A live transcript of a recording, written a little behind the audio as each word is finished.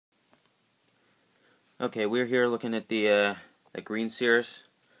Okay, we're here looking at the green Cirrus.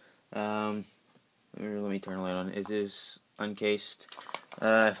 Let me turn the light on. It is uncased.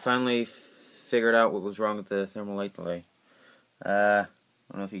 I finally figured out what was wrong with the thermal light delay. I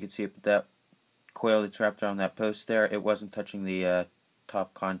don't know if you can see it, but that coil that's wrapped around that post there, it wasn't touching the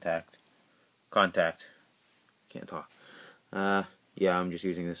top contact. Can't talk. Yeah, I'm just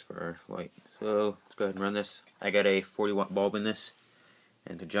using this for light. So let's go ahead and run this. I got a 40-watt bulb in this,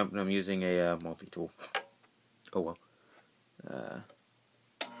 and to jump, I'm using a multi-tool. Oh well.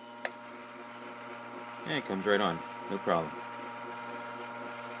 Yeah, it comes right on. No problem.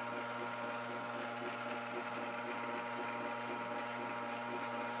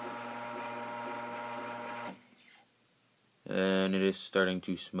 And it is starting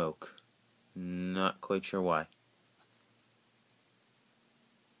to smoke. Not quite sure why.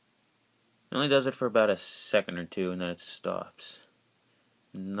 It only does it for about a second or two and then it stops.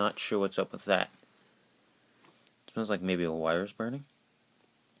 Not sure what's up with that. It smells like maybe a wire's burning.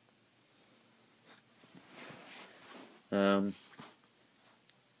 I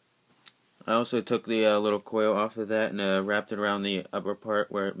also took the little coil off of that and wrapped it around the upper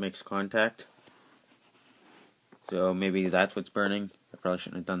part where it makes contact. So maybe that's what's burning. I probably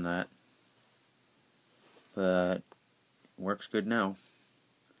shouldn't have done that. But it works good now.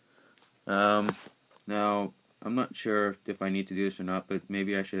 Now, I'm not sure if I need to do this or not, but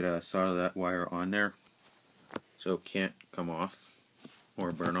maybe I should solder that wire on there so it can't come off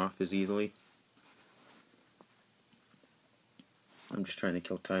or burn off as easily. I'm just trying to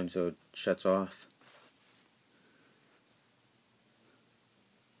kill time so it shuts off.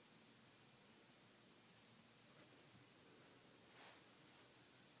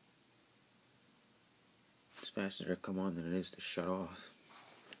 It's faster to come on than it is to shut off.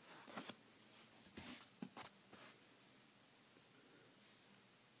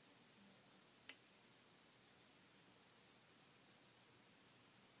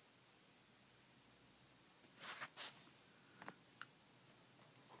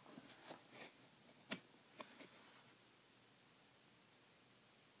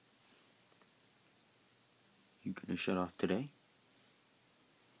 You gonna shut off today?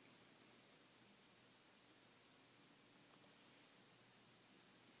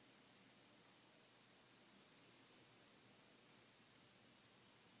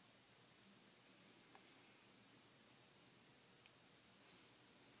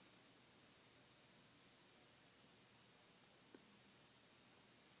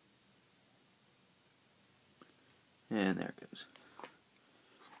 And there it goes.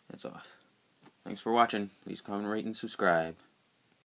 That's off. Thanks for watching. Please comment, rate, and subscribe.